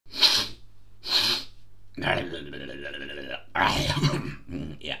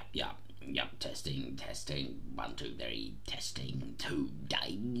Yeah. Testing. 1, 2, 3. Testing.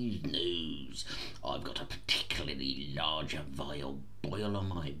 Today's news. I've got a particularly large vile boil on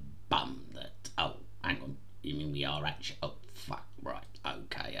my bum that. Oh, hang on. You mean we are actually? Oh, fuck. Right.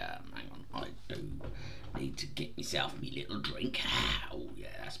 Okay. Hang on. I do need to get myself me little drink. Oh, yeah,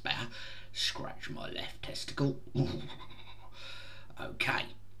 that's better. Scratch my left testicle. Okay.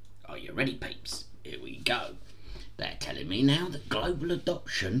 Are you ready, peeps? Here we go. They're telling me now that global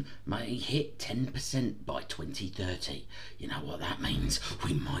adoption may hit 10% by 2030. You know what that means?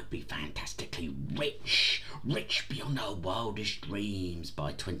 We might be fantastically rich beyond our wildest dreams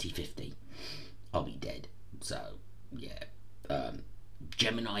by 2050. I'll be dead. So, yeah.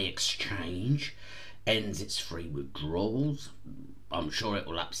 Gemini Exchange ends its free withdrawals. I'm sure it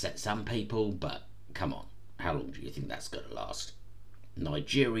will upset some people, but come on. How long do you think that's going to last?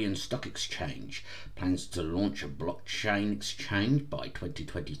 Nigerian Stock Exchange plans to launch a blockchain exchange by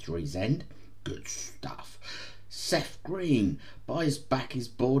 2023's end. Good stuff. Seth buys back his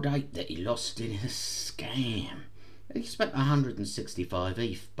bored ape that he lost in a scam. He spent 165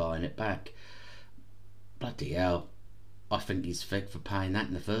 ETH buying it back. Bloody hell. I think he's fed for paying that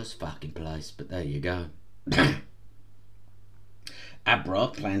in the first fucking place, but there you go. Abra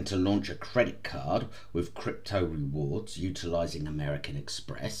plan to launch a credit card with crypto rewards utilising American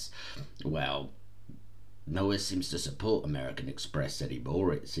Express. Well, nowhere seems to support American Express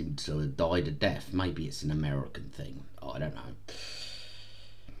anymore. It seems to have died a death. Maybe it's an American thing. I don't know.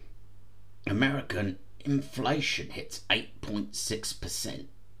 American inflation hits 8.6%.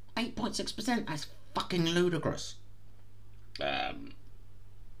 8.6%? That's fucking ludicrous.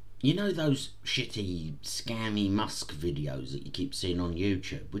 You know those shitty, scammy Musk videos that you keep seeing on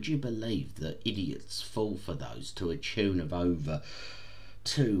YouTube? Would you believe that idiots fall for those to a tune of over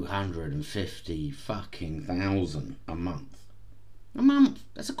 250 fucking thousand a month? A month?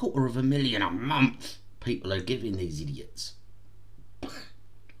 That's $250,000 a month people are giving these idiots.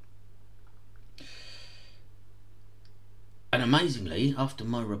 And amazingly, after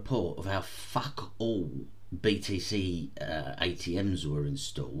my report of how fuck all BTC ATMs were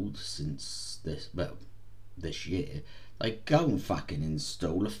installed since this year, they go and fucking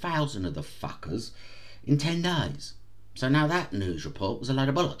install 1,000 of the fuckers in 10 days. So now that news report was a load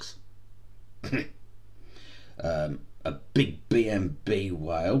of bollocks. A big BNB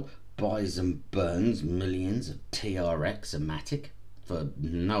whale buys and burns millions of TRX Amatic for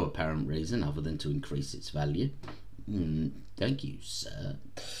no apparent reason other than to increase its value. Thank you, sir.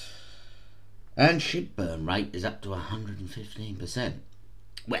 And ship burn rate is up to 115%.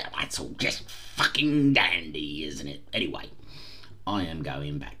 Well, that's all just fucking dandy, isn't it? Anyway, I am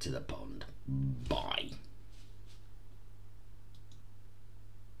going back to the pond. Bye.